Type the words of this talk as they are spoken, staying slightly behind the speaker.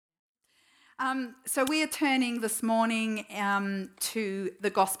So we are turning this morning to the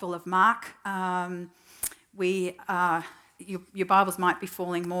Gospel of Mark. Your Bibles might be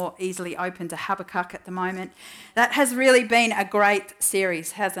falling more easily open to Habakkuk at the moment. That has really been a great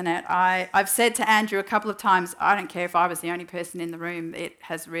series, hasn't it? I've said to Andrew a couple of times, I don't care if I was the only person in the room, it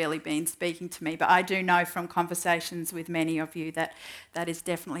has really been speaking to me. But I do know from conversations with many of you that that is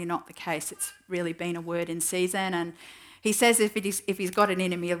definitely not the case. It's really been a word in season, and he says if he's got it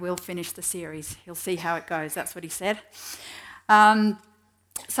in him, he will finish the series. He'll see how it goes. That's what he said.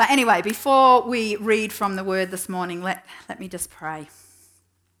 So anyway, before we read from the word this morning, let me just pray.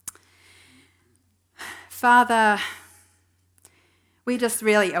 Father, we're just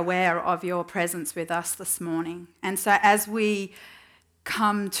really aware of your presence with us this morning. And so as we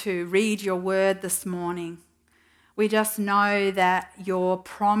come to read your word this morning, we just know that your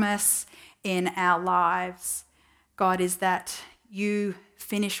promise in our lives, God, is that you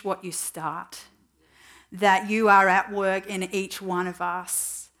finish what you start, that you are at work in each one of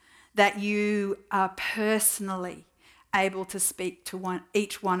us, that you are personally able to speak to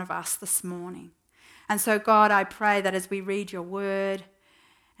each one of us this morning. And so, God, I pray that as we read your word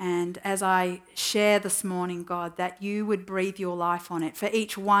and as I share this morning, God, that you would breathe your life on it. For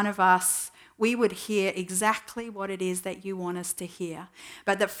each one of us, we would hear exactly what it is that you want us to hear.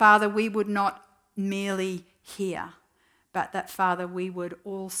 But that, Father, we would not merely hear, but that, Father, we would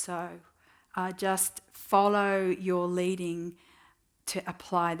also just follow your leading to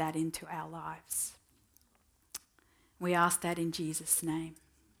apply that into our lives. We ask that in Jesus' name.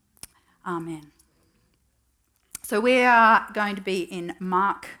 Amen. So we are going to be in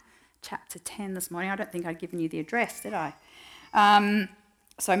Mark chapter 10 this morning. I don't think I'd given you the address, did I?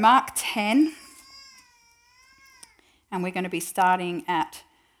 So Mark 10, and we're going to be starting at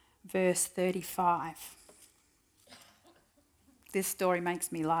verse 35. This story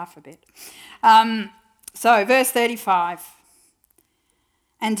makes me laugh a bit. So verse 35.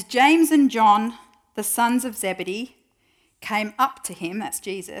 And James and John, the sons of Zebedee, came up to him, that's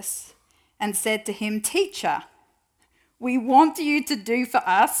Jesus, and said to him, "Teacher, we want you to do for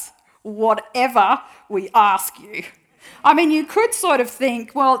us whatever we ask you." I mean, you could sort of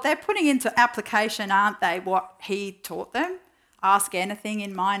think, well, they're putting into application, aren't they, what he taught them? Ask anything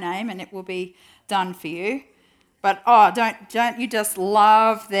in my name and it will be done for you. But don't you just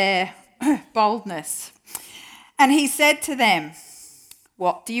love their boldness? And he said to them,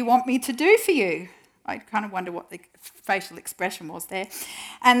 "What do you want me to do for you?" I kind of wonder what the facial expression was there.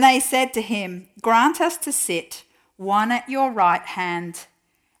 And they said to him, "Grant us to sit, one at your right hand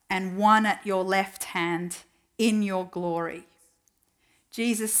and one at your left hand in your glory."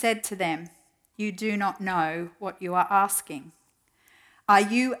 Jesus said to them, "You do not know what you are asking. Are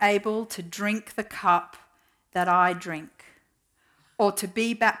you able to drink the cup that I drink, or to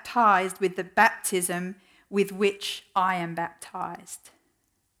be baptized with the baptism with which I am baptized?"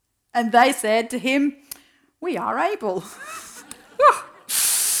 And they said to him, "We are able."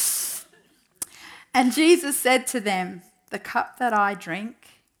 And Jesus said to them, "The cup that I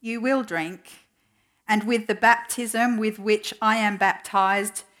drink, you will drink, and with the baptism with which I am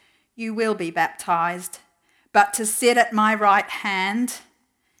baptized, you will be baptized. But to sit at my right hand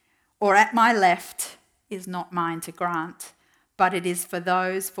or at my left is not mine to grant, but it is for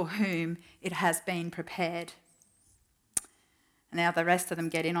those for whom it has been prepared." Now the rest of them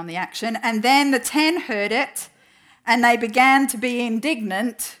get in on the action. And then the 10 heard it, and they began to be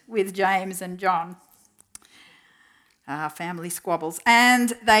indignant with James and John. Family squabbles.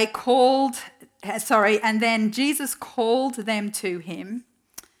 And then Jesus called them to him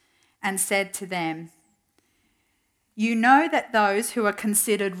and said to them, "You know that those who are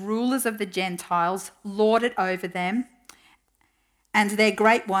considered rulers of the Gentiles lord it over them, and their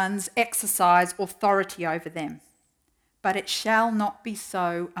great ones exercise authority over them. But it shall not be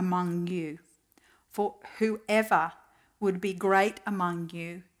so among you. For whoever would be great among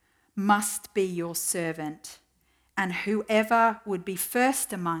you must be your servant, and whoever would be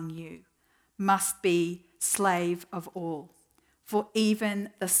first among you must be slave of all. For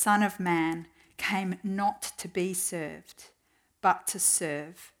even the Son of Man came not to be served, but to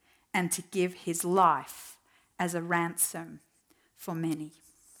serve, and to give his life as a ransom for many."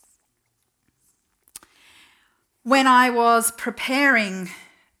 When I was preparing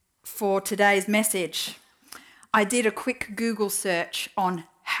for today's message, I did a quick Google search on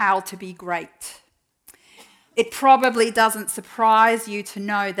how to be great. It probably doesn't surprise you to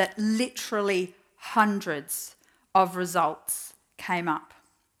know that literally hundreds of results came up.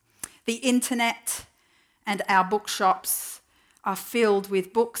 The internet and our bookshops are filled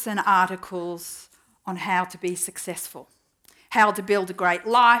with books and articles on how to be successful, how to build a great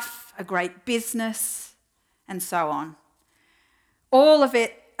life, a great business, and so on. All of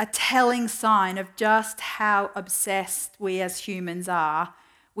it a telling sign of just how obsessed we as humans are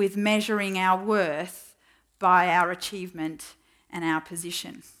with measuring our worth by our achievement and our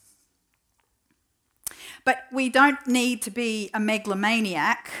position. But we don't need to be a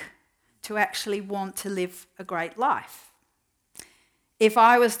megalomaniac to actually want to live a great life. If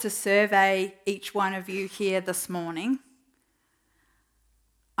I was to survey each one of you here this morning,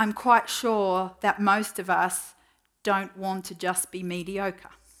 I'm quite sure that most of us don't want to just be mediocre.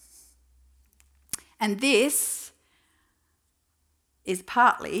 And this is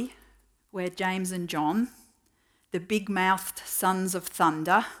partly where James and John, the big-mouthed sons of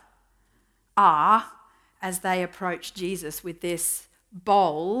thunder, are as they approach Jesus with this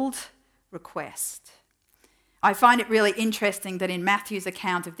bold request. I find it really interesting that in Matthew's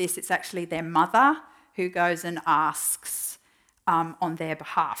account of this, it's actually their mother who goes and asks on their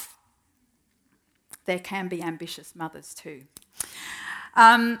behalf. There can be ambitious mothers too.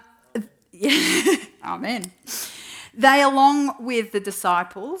 Amen. They, along with the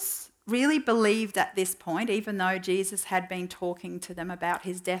disciples, really believed at this point, even though Jesus had been talking to them about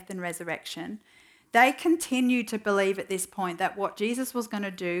his death and resurrection, they continued to believe at this point that what Jesus was going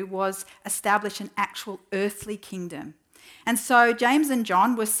to do was establish an actual earthly kingdom. And so James and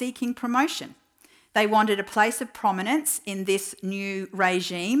John were seeking promotion. They wanted a place of prominence in this new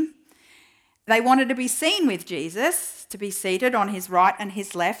regime. They wanted to be seen with Jesus, to be seated on his right and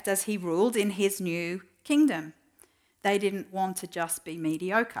his left as he ruled in his new kingdom. They didn't want to just be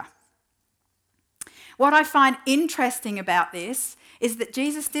mediocre. What I find interesting about this is that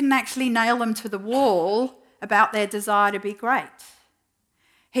Jesus didn't actually nail them to the wall about their desire to be great.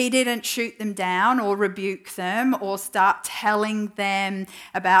 He didn't shoot them down or rebuke them or start telling them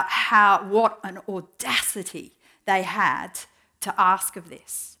about what an audacity they had to ask of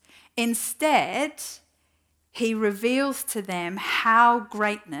this. Instead, he reveals to them how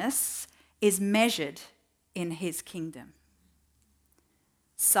greatness is measured in his kingdom: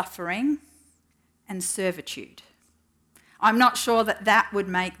 suffering and servitude. I'm not sure that would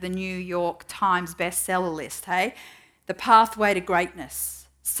make the New York Times bestseller list, hey? The pathway to greatness,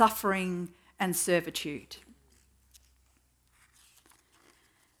 suffering and servitude.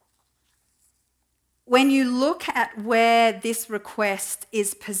 When you look at where this request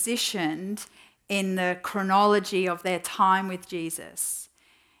is positioned in the chronology of their time with Jesus,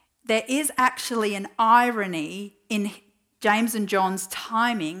 there is actually an irony in James and John's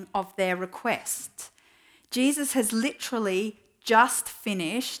timing of their request. Jesus has literally just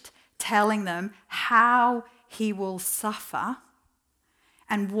finished telling them how he will suffer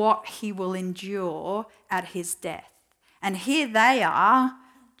and what he will endure at his death. And here they are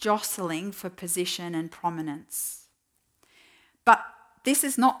jostling for position and prominence. But this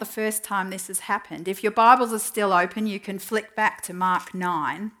is not the first time this has happened. If your Bibles are still open, you can flick back to Mark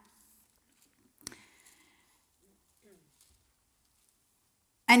 9.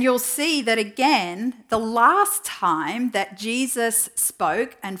 And you'll see that again, the last time that Jesus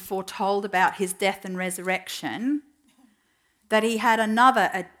spoke and foretold about his death and resurrection, that he had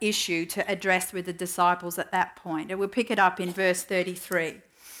another issue to address with the disciples at that point. And we'll pick it up in verse 33.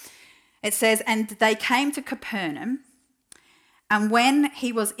 It says, "And they came to Capernaum, and when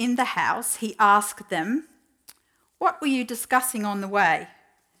he was in the house, he asked them, 'What were you discussing on the way?'"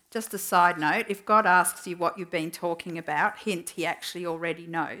 Just a side note, if God asks you what you've been talking about, hint, he actually already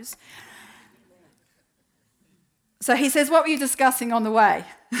knows. So he says, "What were you discussing on the way?"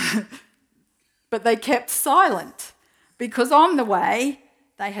 But they kept silent, because on the way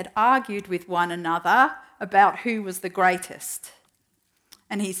they had argued with one another about who was the greatest.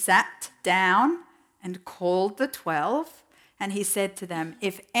 And he sat down and called the 12, and he said to them,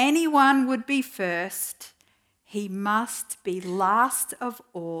 "If anyone would be first, he must be last of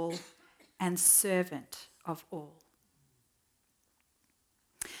all and servant of all."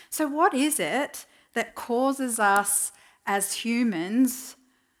 So what is it that causes us as humans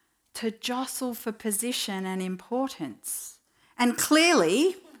to jostle for position and importance? And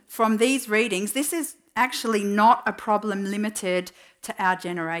clearly, from these readings, this is actually not a problem limited to our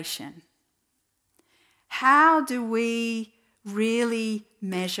generation. How do we really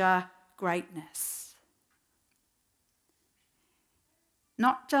measure greatness?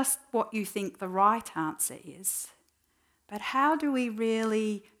 Not just what you think the right answer is, but how do we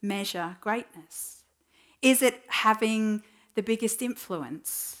really measure greatness? Is it having the biggest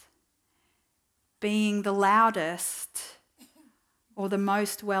influence, being the loudest or the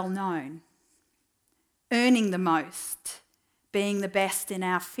most well-known, earning the most, being the best in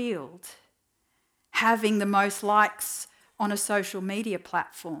our field, having the most likes on a social media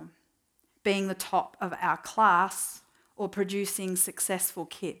platform, being the top of our class, or producing successful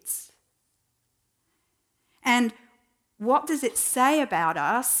kids? And what does it say about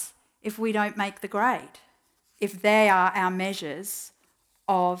us if we don't make the grade? If they are our measures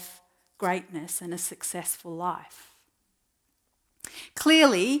of greatness and a successful life?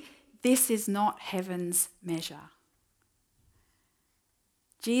 Clearly, this is not heaven's measure.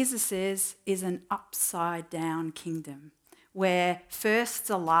 Jesus's is an upside down kingdom where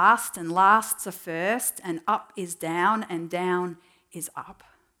firsts are last and lasts are first, and up is down and down is up.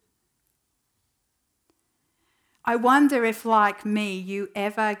 I wonder if, like me, you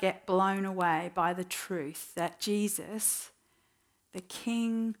ever get blown away by the truth that Jesus, the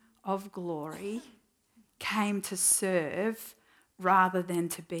King of glory, came to serve rather than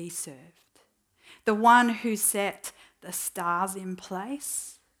to be served. The one who set the stars in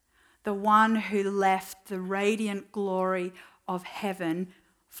place, the one who left the radiant glory of heaven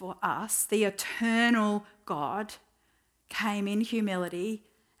for us, the eternal God, came in humility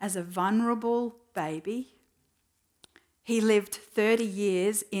as a vulnerable baby. He lived 30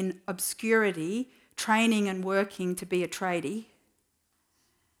 years in obscurity, training and working to be a tradie.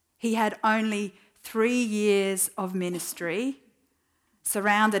 He had only 3 years of ministry,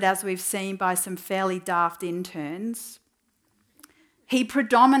 surrounded, as we've seen, by some fairly daft interns. He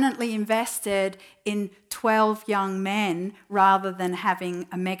predominantly invested in 12 young men rather than having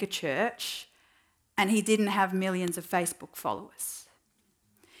a megachurch, and he didn't have millions of Facebook followers.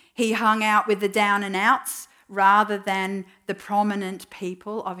 He hung out with the down and outs rather than the prominent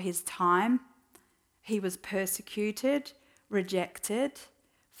people of his time. He was persecuted, rejected,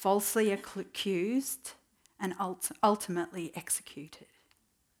 falsely accused, and ultimately executed.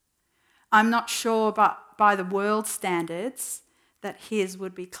 I'm not sure, but by the world standards, that his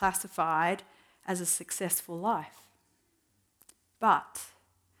would be classified as a successful life. But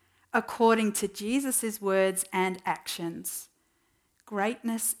according to Jesus' words and actions,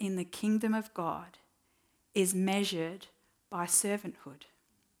 greatness in the kingdom of God is measured by servanthood.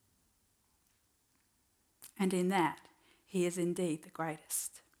 And in that, he is indeed the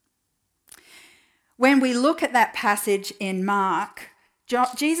greatest. When we look at that passage in Mark,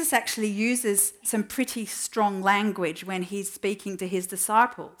 Jesus actually uses some pretty strong language when he's speaking to his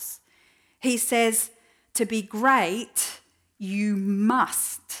disciples. He says, to be great, you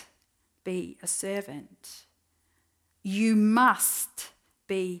must be a servant. You must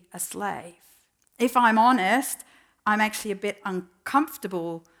be a slave. If I'm honest, I'm actually a bit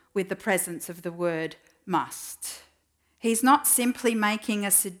uncomfortable with the presence of the word must. He's not simply making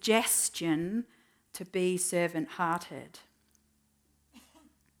a suggestion to be servant-hearted.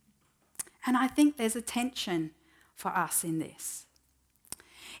 And I think there's a tension for us in this.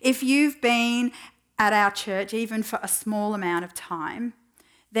 If you've been at our church even for a small amount of time,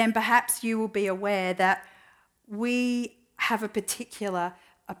 then perhaps you will be aware that we have a particular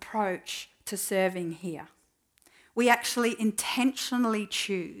approach to serving here. We actually intentionally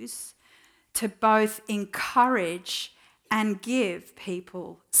choose to both encourage and give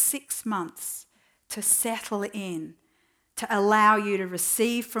people 6 months to settle in, to allow you to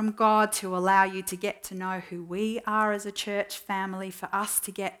receive from God, to allow you to get to know who we are as a church family, for us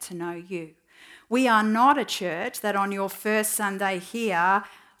to get to know you. We are not a church that on your first Sunday here,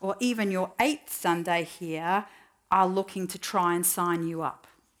 or even your 8th Sunday here, are looking to try and sign you up.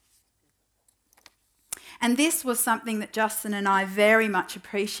 And this was something that Justin and I very much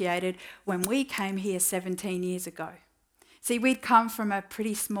appreciated when we came here 17 years ago. See, we'd come from a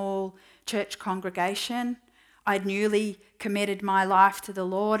pretty small church congregation. I'd newly committed my life to the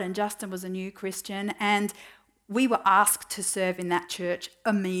Lord, and Justin was a new Christian, and we were asked to serve in that church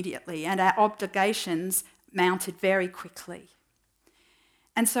immediately, and our obligations mounted very quickly.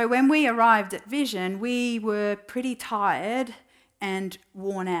 And so when we arrived at Vision, we were pretty tired and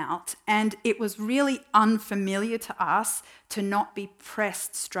worn out, and it was really unfamiliar to us to not be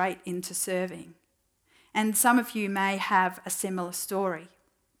pressed straight into serving. And some of you may have a similar story.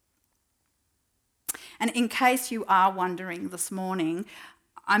 And in case you are wondering this morning,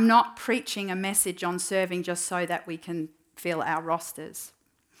 I'm not preaching a message on serving just so that we can fill our rosters.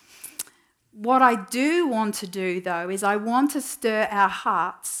 What I do want to do, though, is I want to stir our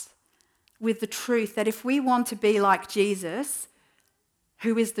hearts with the truth that if we want to be like Jesus,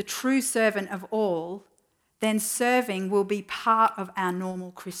 who is the true servant of all, then serving will be part of our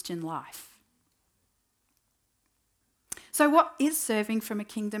normal Christian life. So what is serving from a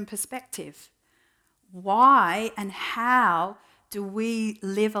kingdom perspective? Why and how do we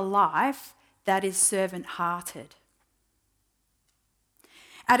live a life that is servant-hearted?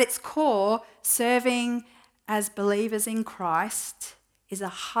 At its core, serving as believers in Christ is a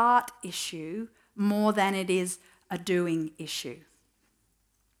heart issue more than it is a doing issue.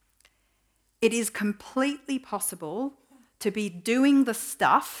 It is completely possible to be doing the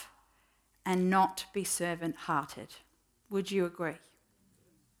stuff and not be servant-hearted. Would you agree?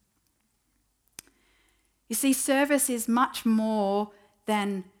 You see, service is much more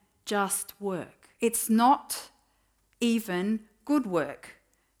than just work. It's not even good work.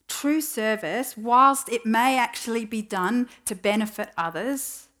 True service, whilst it may actually be done to benefit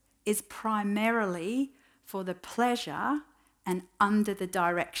others, is primarily for the pleasure and under the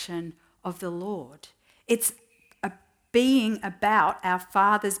direction of the Lord. It's being about our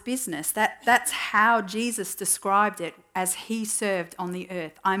Father's business. That's how Jesus described it as he served on the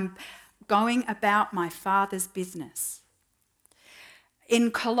earth. I'm going about my Father's business.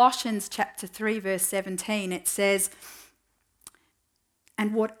 In Colossians chapter 3, verse 17, it says,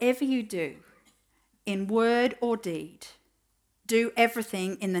 "And whatever you do, in word or deed, do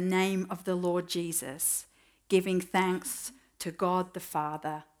everything in the name of the Lord Jesus, giving thanks to God the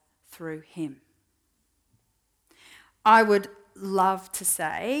Father through him." I would love to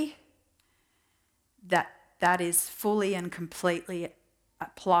say that that is fully and completely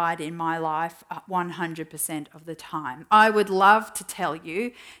applied in my life 100% of the time. I would love to tell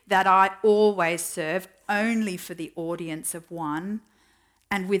you that I always serve only for the audience of one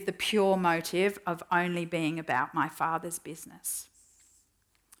and with the pure motive of only being about my Father's business.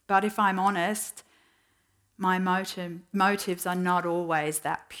 But if I'm honest, my motives are not always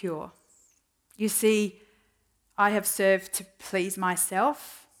that pure. You see, I have served to please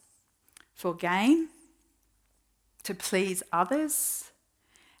myself, for gain, to please others,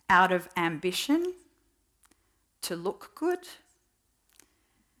 out of ambition, to look good,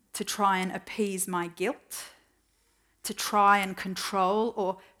 to try and appease my guilt, to try and control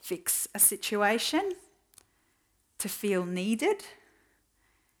or fix a situation, to feel needed,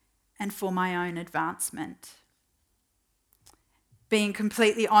 and for my own advancement. Being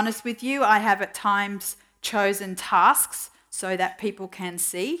completely honest with you, I have at times chosen tasks so that people can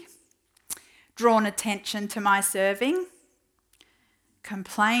see, drawn attention to my serving,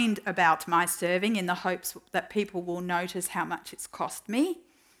 complained about my serving in the hopes that people will notice how much it's cost me,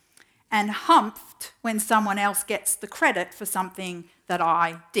 and humphed when someone else gets the credit for something that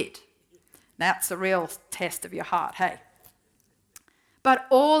I did. That's a real test of your heart, hey? But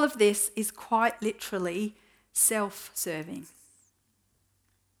all of this is quite literally self-serving.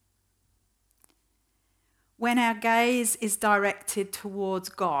 When our gaze is directed towards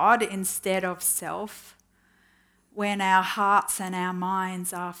God instead of self, when our hearts and our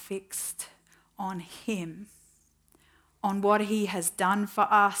minds are fixed on him, on what he has done for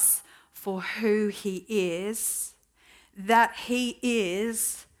us, for who he is, that he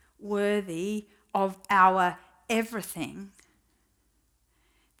is worthy of our everything,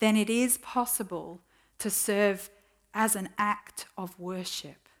 then it is possible to serve as an act of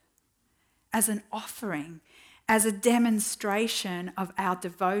worship, as an offering, as a demonstration of our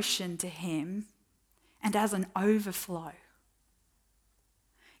devotion to him, and as an overflow.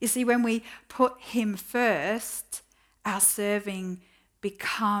 You see, when we put him first, our serving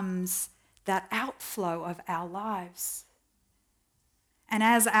becomes that outflow of our lives. And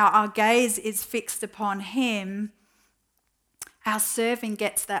as our gaze is fixed upon him, our serving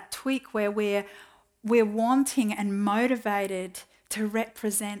gets that tweak where we're wanting and motivated to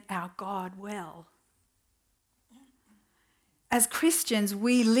represent our God well. As Christians,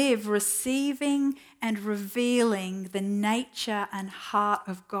 we live receiving and revealing the nature and heart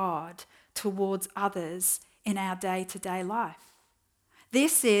of God towards others in our day-to-day life.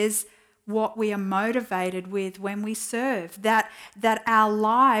 This is what we are motivated with when we serve, that our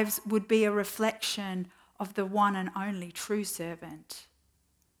lives would be a reflection of the one and only true servant.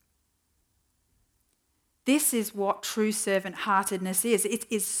 This is what true servant-heartedness is. It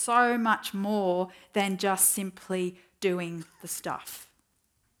is so much more than just simply doing the stuff.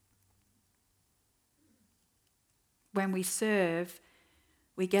 When we serve,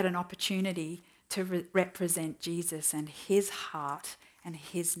 we get an opportunity to represent Jesus and his heart and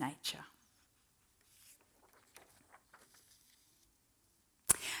his nature.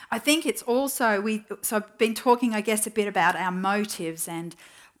 I think it's also, so I've been talking, I guess, a bit about our motives and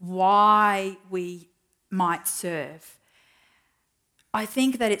why we might serve. I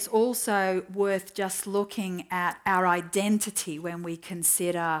think that it's also worth just looking at our identity when we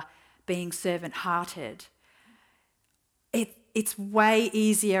consider being servant-hearted. It's way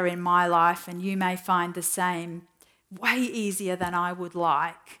easier in my life, and you may find the same, way easier than I would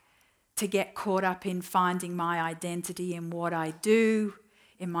like to get caught up in finding my identity in what I do,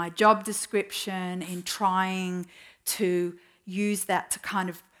 in my job description, in trying to use that to kind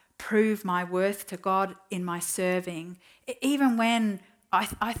of prove my worth to God in my serving, even when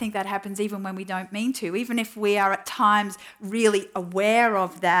I think that happens even when we don't mean to, even if we are at times really aware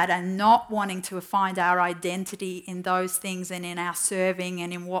of that and not wanting to find our identity in those things and in our serving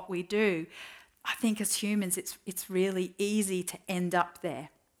and in what we do. I think as humans it's really easy to end up there.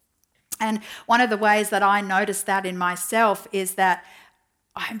 And one of the ways that I notice that in myself is that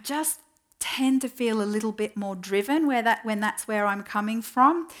I just tend to feel a little bit more driven when that's where I'm coming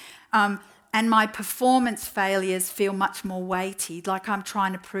from. And my performance failures feel much more weighty, like I'm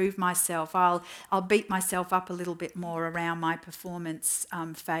trying to prove myself. I'll beat myself up a little bit more around my performance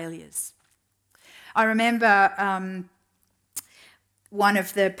failures. I remember one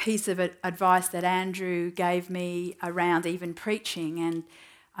of the piece of advice that Andrew gave me around even preaching, and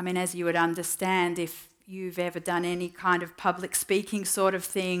I mean, as you would understand, if you've ever done any kind of public speaking sort of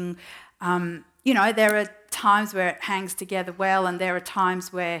thing, there are times where it hangs together well and there are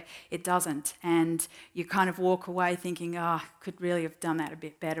times where it doesn't. And you kind of walk away thinking, I could really have done that a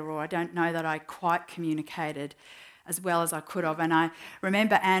bit better, or I don't know that I quite communicated as well as I could have. And I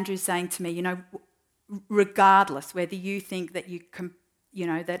remember Andrew saying to me, regardless whether you think that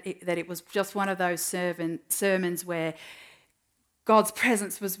that it was just one of those sermons where God's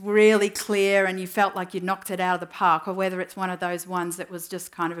presence was really clear and you felt like you'd knocked it out of the park, or whether it's one of those ones that was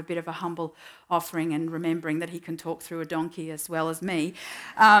just kind of a bit of a humble offering and remembering that he can talk through a donkey as well as me,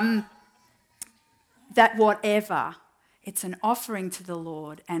 that whatever, it's an offering to the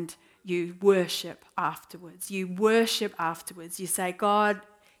Lord and you worship afterwards. You worship afterwards. You say, God,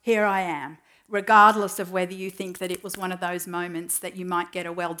 here I am, regardless of whether you think that it was one of those moments that you might get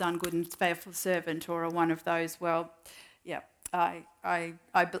a well done, good and faithful servant, or one of those,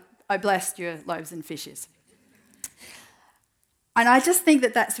 I blessed your loaves and fishes. And I just think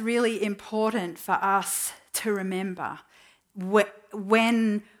that that's really important for us to remember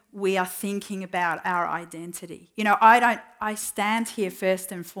when we are thinking about our identity. I stand here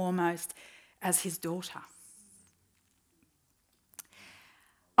first and foremost as his daughter.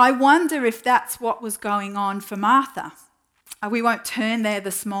 I wonder if that's what was going on for Martha. We won't turn there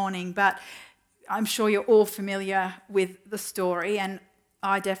this morning, but I'm sure you're all familiar with the story, and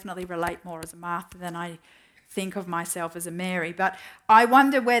I definitely relate more as a Martha than I think of myself as a Mary. But I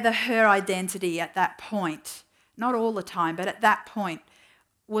wonder whether her identity at that point, not all the time, but at that point,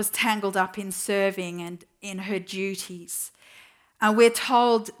 was tangled up in serving and in her duties. We're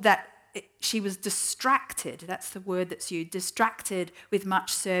told that she was distracted, that's the word that's used, distracted with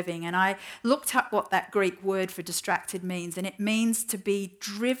much serving. And I looked up what that Greek word for distracted means, and it means to be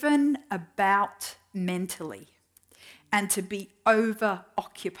driven about mentally and to be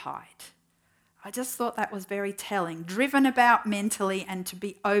over-occupied. I just thought that was very telling. Driven about mentally and to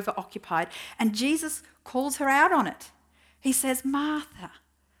be over-occupied. And Jesus calls her out on it. He says, Martha.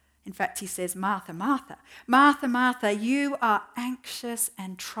 In fact, he says, Martha, Martha, Martha, Martha, you are anxious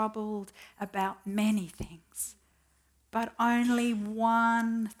and troubled about many things, but only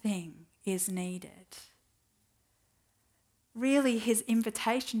one thing is needed. Really, his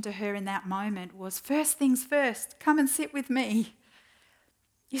invitation to her in that moment was, first things first, come and sit with me.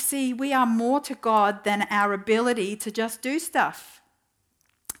 You see, we are more to God than our ability to just do stuff.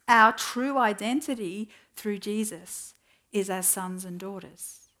 Our true identity through Jesus is as sons and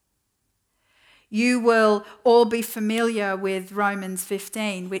daughters. You will all be familiar with Romans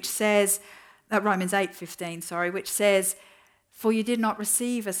 8:15, which says, for you did not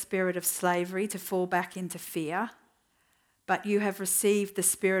receive a spirit of slavery to fall back into fear, but you have received the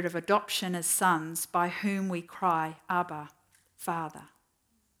spirit of adoption as sons, by whom we cry, Abba, Father.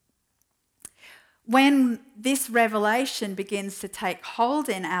 When this revelation begins to take hold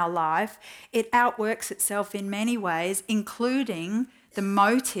in our life, it outworks itself in many ways, including the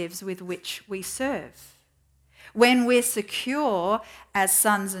motives with which we serve. When we're secure as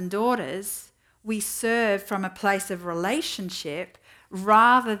sons and daughters, we serve from a place of relationship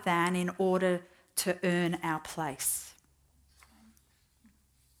rather than in order to earn our place.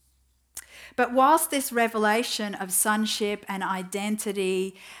 But whilst this revelation of sonship and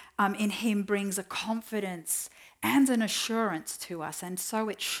identity in him brings a confidence and an assurance to us, and so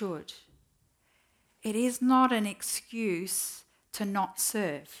it should, it is not an excuse to not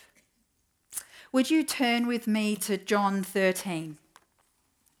serve. Would you turn with me to John 13?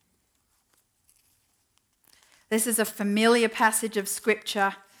 This is a familiar passage of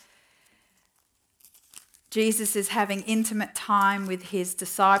Scripture. Jesus is having intimate time with his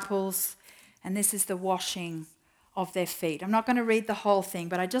disciples, and this is the washing of their feet. I'm not going to read the whole thing,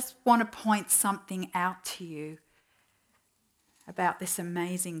 but I just want to point something out to you about this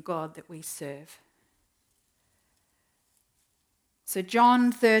amazing God that we serve. So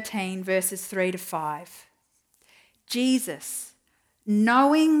John 13, verses 3 to 5. Jesus,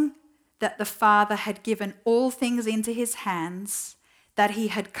 knowing that the Father had given all things into his hands, that he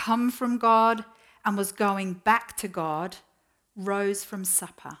had come from God and was going back to God, rose from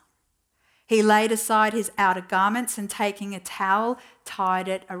supper. He laid aside his outer garments and taking a towel, tied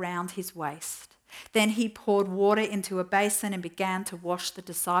it around his waist. Then he poured water into a basin and began to wash the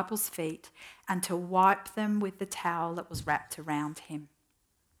disciples' feet and to wipe them with the towel that was wrapped around him.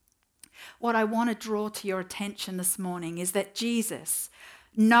 What I want to draw to your attention this morning is that Jesus,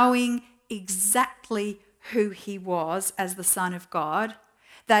 knowing exactly who he was as the Son of God,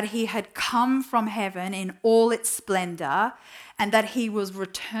 that he had come from heaven in all its splendor, and that he was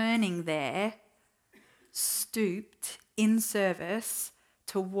returning there, stooped in service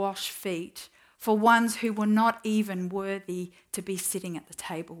to wash feet for ones who were not even worthy to be sitting at the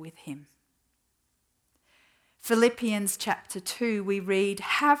table with him. Philippians chapter 2, we read,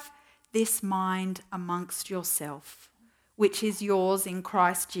 "Have this mind amongst yourself, which is yours in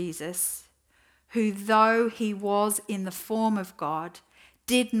Christ Jesus, who though he was in the form of God,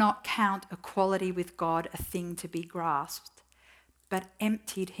 did not count equality with God a thing to be grasped, but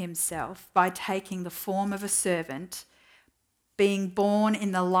emptied himself by taking the form of a servant, being born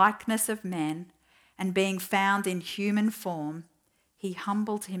in the likeness of men, and being found in human form, he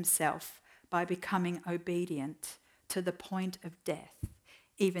humbled himself by becoming obedient to the point of death,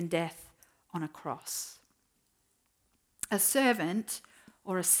 even death on a cross." A servant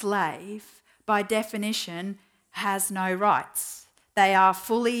or a slave, by definition, has no rights. They are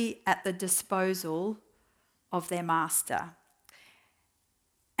fully at the disposal of their master.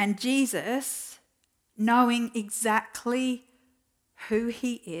 And Jesus, knowing exactly who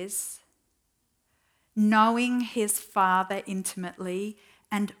he is, knowing his Father intimately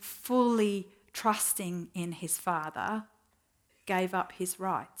and fully trusting in his Father, gave up his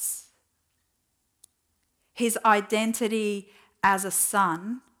rights. His identity as a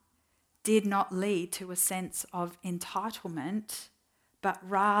son did not lead to a sense of entitlement, but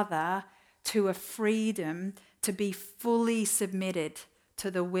rather to a freedom to be fully submitted to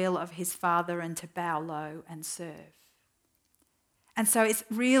the will of his Father and to bow low and serve. And so it's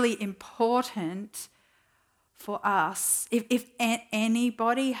really important for us, if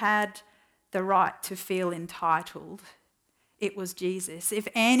anybody had the right to feel entitled, it was Jesus. If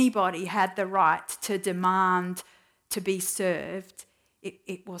anybody had the right to demand to be served,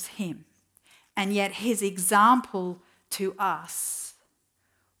 it was him. And yet his example to us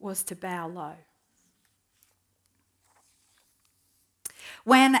was to bow low.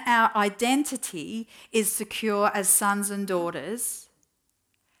 When our identity is secure as sons and daughters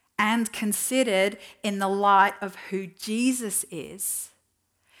and considered in the light of who Jesus is,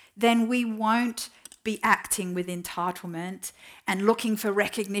 then we won't be acting with entitlement and looking for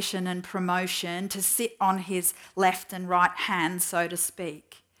recognition and promotion to sit on his left and right hand, so to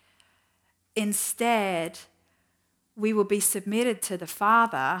speak. Instead, we will be submitted to the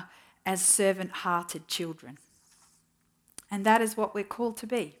Father as servant-hearted children. And that is what we're called to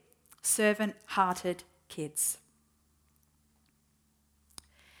be, servant-hearted kids.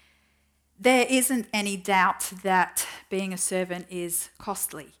 There isn't any doubt that being a servant is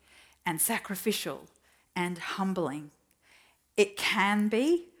costly and sacrificial and humbling. It can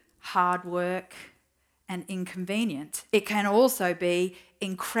be hard work and inconvenient. It can also be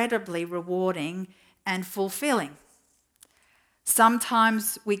incredibly rewarding and fulfilling.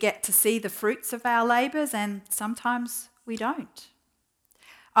 Sometimes we get to see the fruits of our labours and sometimes we don't.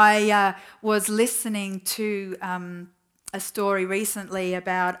 I was listening to a story recently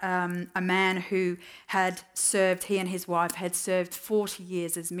about a man who had served, he and his wife had served 40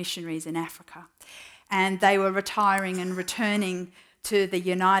 years as missionaries in Africa. And they were retiring and returning to the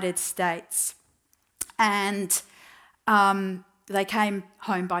United States. And they came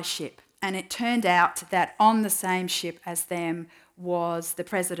home by ship. And it turned out that on the same ship as them was the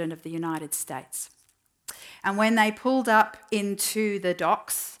President of the United States. And when they pulled up into the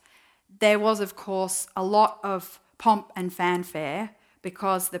docks, there was, of course, a lot of pomp and fanfare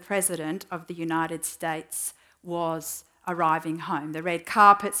because the President of the United States was arriving home. The red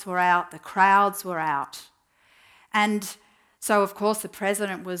carpets were out, the crowds were out. And so, of course, the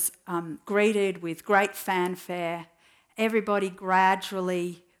President was greeted with great fanfare. Everybody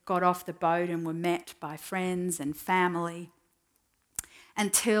gradually got off the boat and were met by friends and family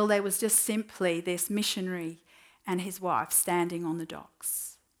until there was just simply this missionary and his wife standing on the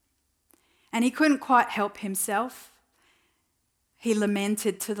docks. And he couldn't quite help himself. He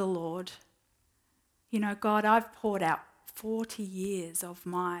lamented to the Lord, "You know, God, I've poured out 40 years of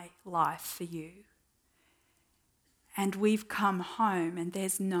my life for you. And we've come home and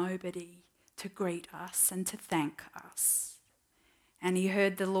there's nobody to greet us and to thank us. And he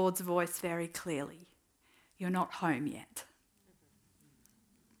heard the Lord's voice very clearly. You're not home yet.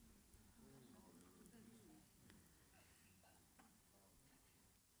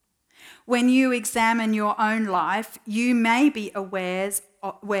 When you examine your own life, you may be aware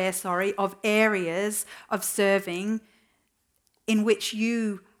of areas of serving in which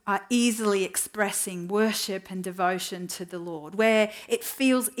you are easily expressing worship and devotion to the Lord, where it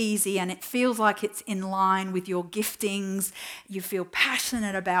feels easy and it feels like it's in line with your giftings. You feel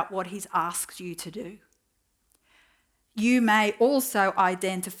passionate about what he's asked you to do. You may also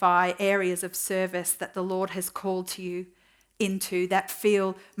identify areas of service that the Lord has called to you into that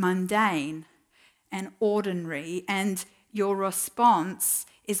feel mundane and ordinary, and your response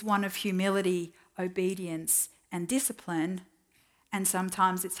is one of humility, obedience, and discipline, and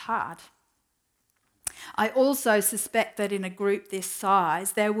sometimes it's hard. I also suspect that in a group this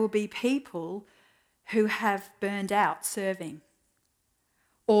size, there will be people who have burned out serving,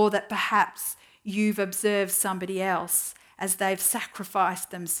 or that perhaps you've observed somebody else as they've sacrificed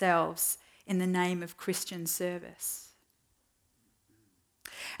themselves in the name of Christian service.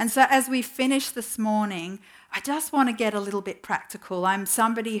 And so as we finish this morning, I just want to get a little bit practical. I'm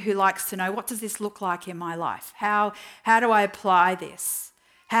somebody who likes to know, what does this look like in my life? How do I apply this?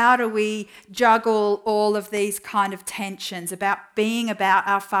 How do we juggle all of these kind of tensions about being about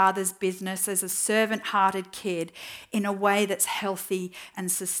our Father's business as a servant-hearted kid in a way that's healthy and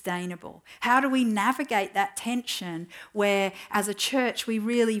sustainable? How do we navigate that tension where, as a church, we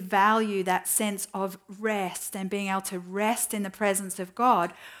really value that sense of rest and being able to rest in the presence of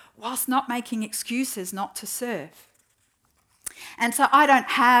God whilst not making excuses not to serve? And so I don't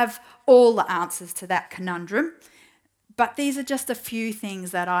have all the answers to that conundrum. But these are just a few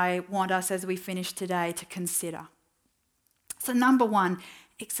things that I want us as we finish today to consider. So number one,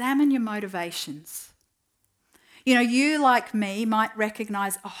 examine your motivations. You know, you like me might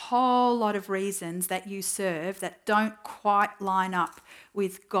recognise a whole lot of reasons that you serve that don't quite line up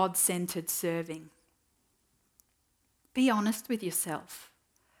with God-centred serving. Be honest with yourself.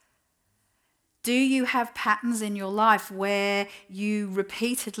 Do you have patterns in your life where you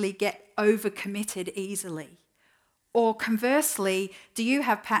repeatedly get overcommitted easily? Or conversely, do you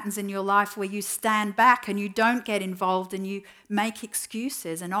have patterns in your life where you stand back and you don't get involved and you make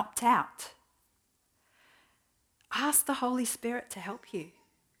excuses and opt out? Ask the Holy Spirit to help you.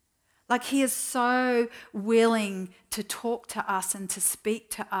 Like, he is so willing to talk to us and to speak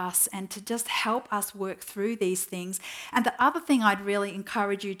to us and to just help us work through these things. And the other thing I'd really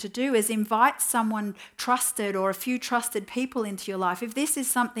encourage you to do is invite someone trusted or a few trusted people into your life. If this is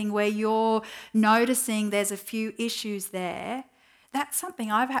something where you're noticing there's a few issues there, that's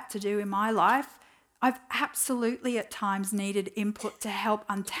something I've had to do in my life. I've absolutely at times needed input to help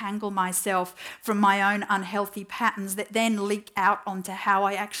untangle myself from my own unhealthy patterns that then leak out onto how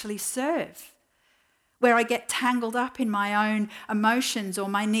I actually serve, where I get tangled up in my own emotions or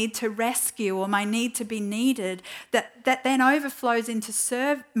my need to rescue or my need to be needed, that then overflows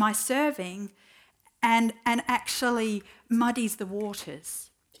into my serving and actually muddies the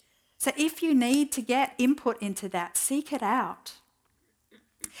waters. So if you need to get input into that, seek it out.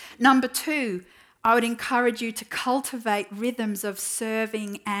 Number two, I would encourage you to cultivate rhythms of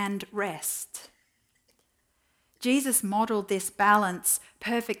serving and rest. Jesus modelled this balance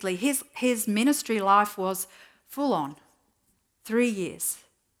perfectly. His ministry life was full on, 3 years.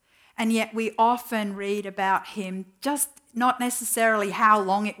 And yet we often read about him, just not necessarily how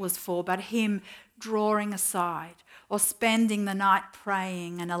long it was for, but him drawing aside or spending the night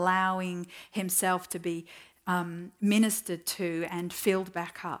praying and allowing himself to be ministered to and filled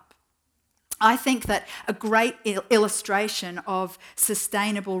back up. I think that a great illustration of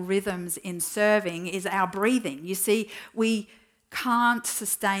sustainable rhythms in serving is our breathing. You see, we can't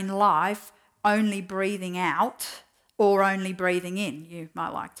sustain life only breathing out or only breathing in. You might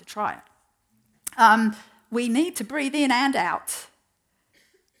like to try it. We need to breathe in and out.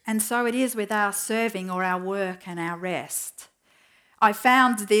 And so it is with our serving or our work and our rest. I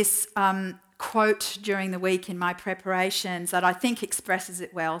found this quote during the week in my preparations that I think expresses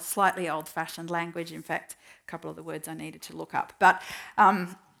it well, slightly old-fashioned language, in fact, a couple of the words I needed to look up, but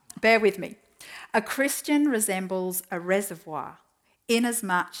bear with me. A Christian resembles a reservoir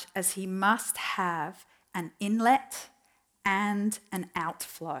inasmuch as he must have an inlet and an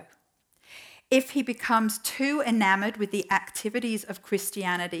outflow. If he becomes too enamoured with the activities of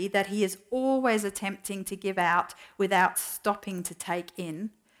Christianity that he is always attempting to give out without stopping to take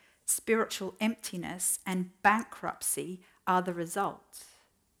in, spiritual emptiness and bankruptcy are the result.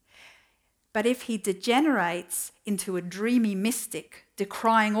 But if he degenerates into a dreamy mystic,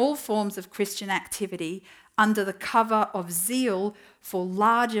 decrying all forms of Christian activity under the cover of zeal for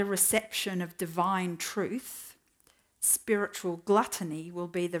larger reception of divine truth, spiritual gluttony will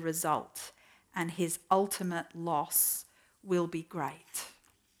be the result, and his ultimate loss will be great.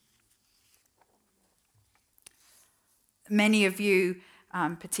 Many of you,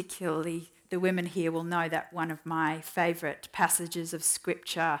 particularly the women here, will know that one of my favourite passages of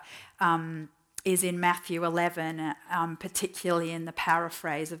Scripture is in Matthew 11, particularly in the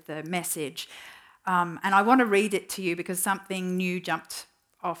paraphrase of the Message. And I want to read it to you because something new jumped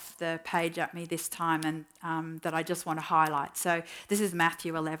off the page at me this time and that I just want to highlight. So this is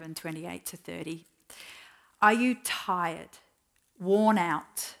Matthew 11, 28 to 30. Are you tired, worn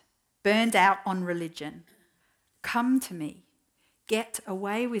out, burned out on religion? Come to me, get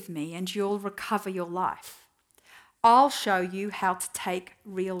away with me, and you'll recover your life. I'll show you how to take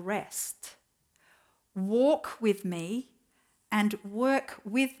real rest. Walk with me and work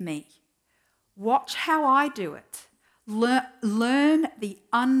with me. Watch how I do it. Learn the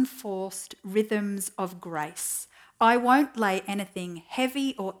unforced rhythms of grace. I won't lay anything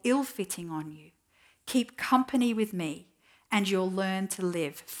heavy or ill-fitting on you. Keep company with me, and you'll learn to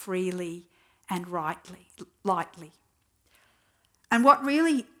live freely and lightly. And what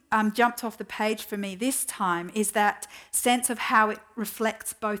really jumped off the page for me this time is that sense of how it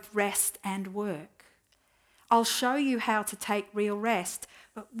reflects both rest and work. I'll show you how to take real rest,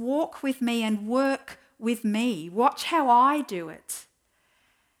 but walk with me and work with me. Watch how I do it.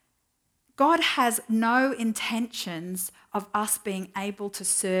 God has no intentions of us being able to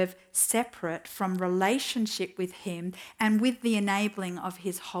serve separate from relationship with him and with the enabling of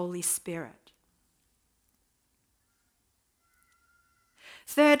his Holy Spirit.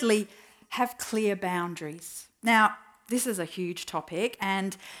 Thirdly, have clear boundaries. Now, this is a huge topic,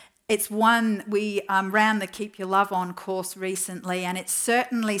 and it's one we ran the Keep Your Love On course recently, and it's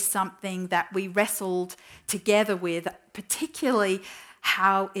certainly something that we wrestled together with, particularly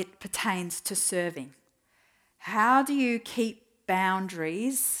how it pertains to serving. How do you keep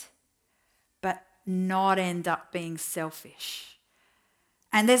boundaries but not end up being selfish?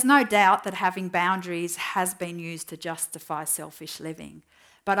 And there's no doubt that having boundaries has been used to justify selfish living.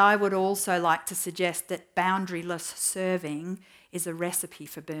 But I would also like to suggest that boundaryless serving is a recipe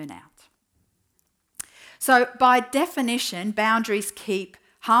for burnout. So by definition, boundaries keep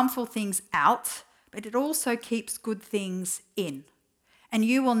harmful things out, but it also keeps good things in. And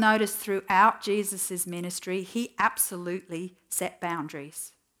you will notice throughout Jesus' ministry, he absolutely set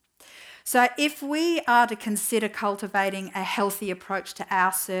boundaries. So if we are to consider cultivating a healthy approach to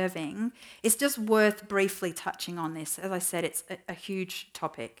our serving, it's just worth briefly touching on this. As I said, it's a huge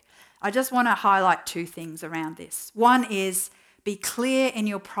topic. I just want to highlight two things around this. One is be clear in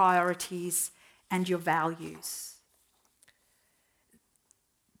your priorities and your values.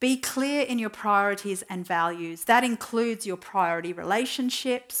 Be clear in your priorities and values. That includes your priority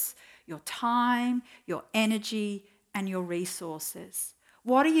relationships, your time, your energy, and your resources.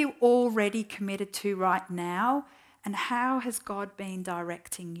 What are you already committed to right now, and how has God been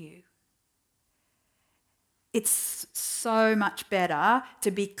directing you? It's so much better to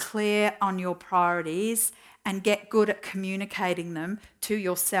be clear on your priorities and get good at communicating them to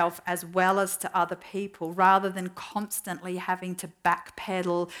yourself as well as to other people, rather than constantly having to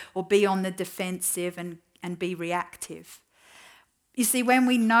backpedal or be on the defensive and be reactive. You see, when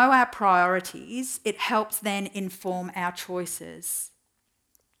we know our priorities, it helps then inform our choices.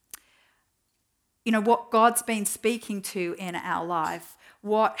 You know, what God's been speaking to in our life,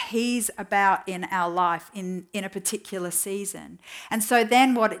 what he's about in our life in a particular season. And so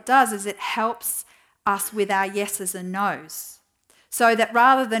then what it does is it helps us with our yeses and nos. So that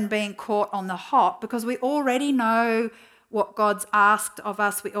rather than being caught on the hop, because we already know what God's asked of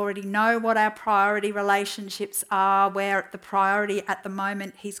us, we already know what our priority relationships are, where the priority at the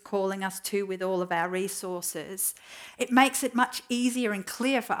moment he's calling us to with all of our resources, it makes it much easier and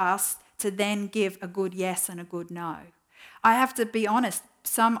clear for us to then give a good yes and a good no. I have to be honest,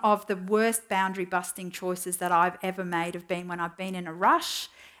 some of the worst boundary busting choices that I've ever made have been when I've been in a rush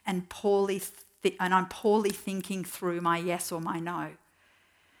and I'm poorly thinking through my yes or my no.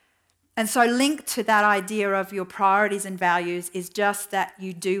 And so linked to that idea of your priorities and values is just that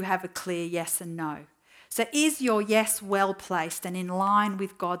you do have a clear yes and no. So is your yes well placed and in line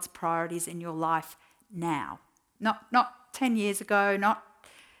with God's priorities in your life now? Not 10 years ago, not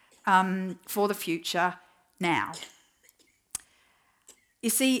for the future, now. You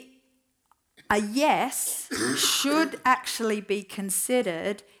see, a yes should actually be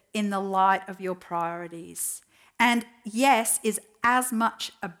considered in the light of your priorities. And yes is as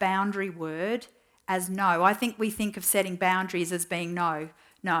much a boundary word as no. I think we think of setting boundaries as being no,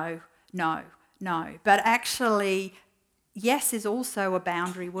 no, no, no. But actually, yes is also a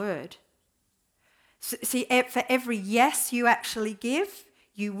boundary word. See, for every yes you actually give,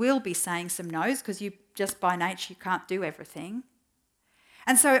 you will be saying some no's because you just by nature you can't do everything.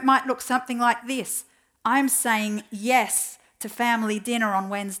 And so it might look something like this. I'm saying yes to family dinner on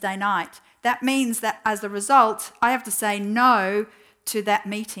Wednesday night. That means that as a result, I have to say no to that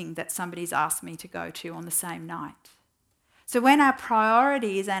meeting that somebody's asked me to go to on the same night. So when our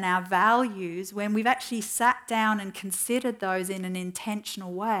priorities and our values, when we've actually sat down and considered those in an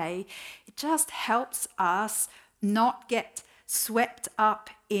intentional way, it just helps us not get swept up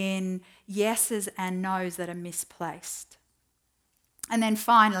in yeses and nos that are misplaced. And then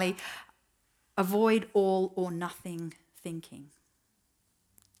finally, avoid all or nothing thinking.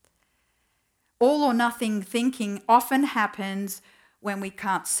 All or nothing thinking often happens when we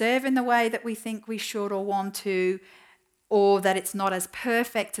can't serve in the way that we think we should or want to, or that it's not as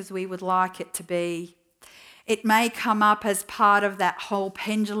perfect as we would like it to be. It may come up as part of that whole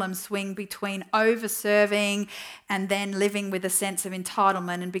pendulum swing between over-serving and then living with a sense of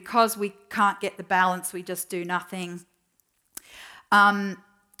entitlement. And because we can't get the balance, we just do nothing.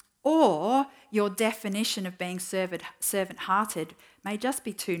 Or your definition of being servant-hearted may just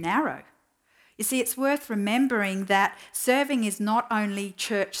be too narrow. You see, it's worth remembering that serving is not only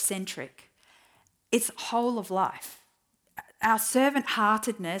church-centric, it's whole of life. Our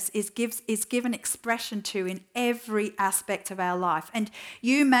servant-heartedness is given expression to in every aspect of our life. And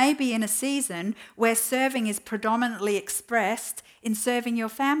you may be in a season where serving is predominantly expressed in serving your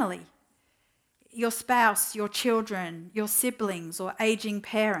family, your spouse, your children, your siblings, or aging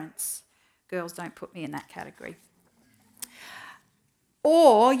parents. Girls, don't put me in that category.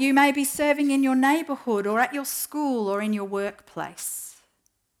 Or you may be serving in your neighbourhood or at your school or in your workplace.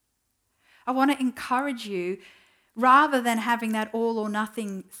 I want to encourage you, rather than having that all or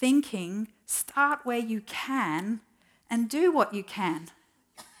nothing thinking, start where you can and do what you can.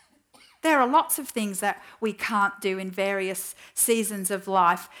 There are lots of things that we can't do in various seasons of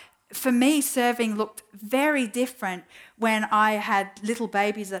life. For me, serving looked very different when I had little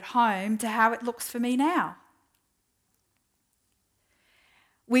babies at home to how it looks for me now.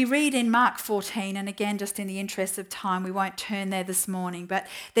 We read in Mark 14, and again, just in the interest of time, we won't turn there this morning, but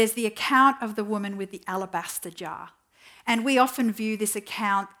there's the account of the woman with the alabaster jar. And we often view this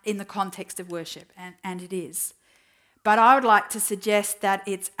account in the context of worship, and it is. But I would like to suggest that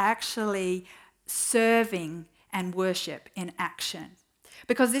it's actually serving and worship in action.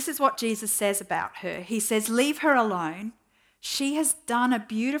 Because this is what Jesus says about her. He says, "Leave her alone. She has done a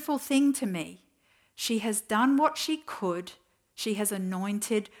beautiful thing to me. She has done what she could. She has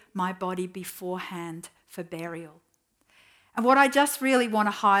anointed my body beforehand for burial." And what I just really want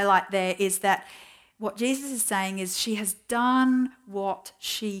to highlight there is that what Jesus is saying is she has done what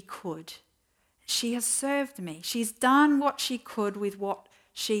she could. She has served me. She's done what she could with what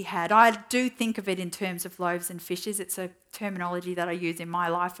she had. I do think of it in terms of loaves and fishes. It's a terminology that I use in my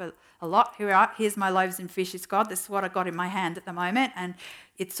life a lot. Here's my loaves and fishes, God. This is what I got in my hand at the moment, and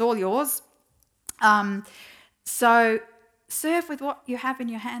it's all yours. So serve with what you have in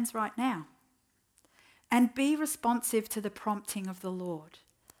your hands right now. And be responsive to the prompting of the Lord.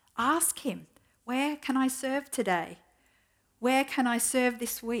 Ask him, where can I serve today? Where can I serve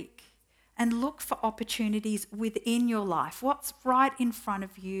this week? And look for opportunities within your life. What's right in front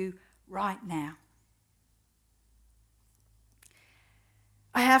of you right now?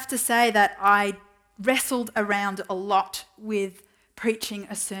 I have to say that I wrestled around a lot with preaching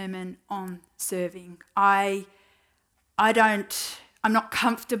a sermon on serving. I'm not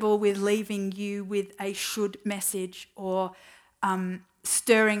comfortable with leaving you with a should message or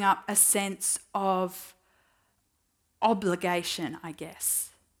stirring up a sense of obligation, I guess.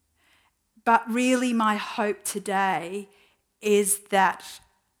 But really my hope today is that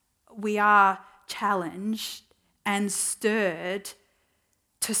we are challenged and stirred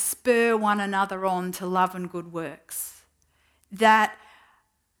to spur one another on to love and good works. That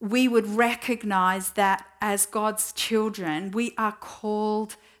we would recognise that as God's children, we are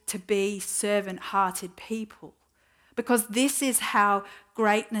called to be servant-hearted people. Because this is how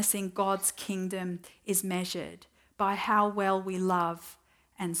greatness in God's kingdom is measured, by how well we love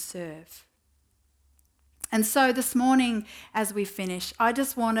and serve. And so this morning, as we finish, I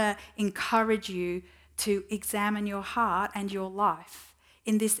just want to encourage you to examine your heart and your life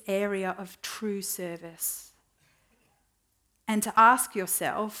in this area of true service. And to ask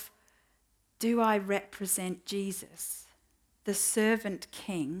yourself, do I represent Jesus? the servant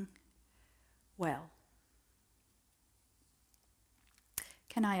king well.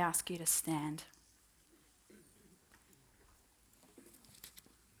 Can I ask you to stand?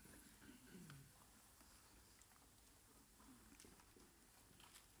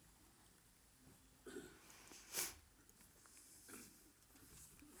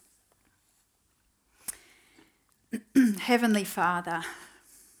 Heavenly Father,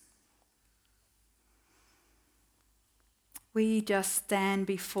 we just stand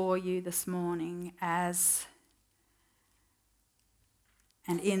before you this morning as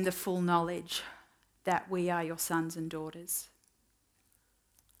and in the full knowledge that we are your sons and daughters.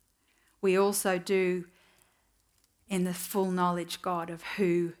 We also do in the full knowledge, God, of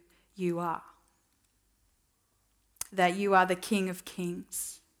who you are. That you are the King of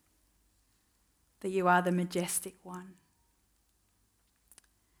Kings. That you are the majestic one.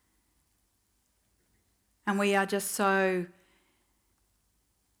 And we are just so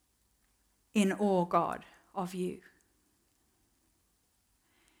in awe, God, of you.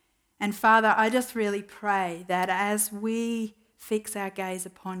 And Father, I just really pray that as we fix our gaze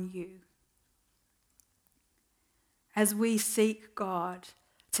upon you, as we seek, God,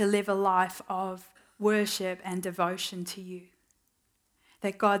 to live a life of worship and devotion to you,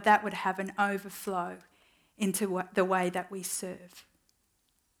 that God, that would have an overflow into the way that we serve.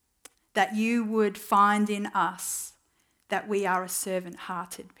 That you would find in us that we are a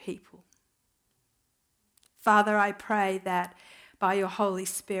servant-hearted people. Father, I pray that by your Holy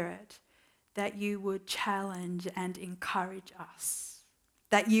Spirit, that you would challenge and encourage us.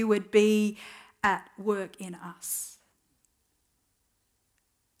 That you would be at work in us.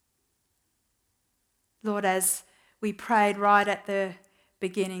 Lord, as we prayed right at the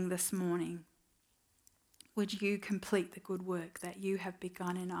beginning this morning, would you complete the good work that you have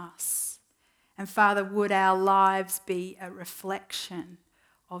begun in us? And Father, would our lives be a reflection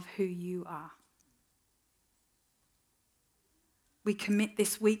of who you are? We commit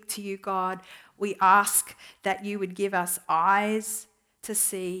this week to you, God. We ask that you would give us eyes to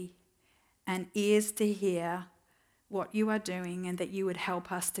see and ears to hear what you are doing, and that you would help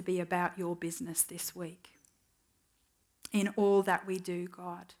us to be about your business this week. In all that we do,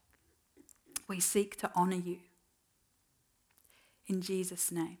 God, we seek to honour you. In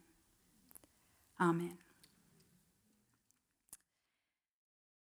Jesus' name, amen.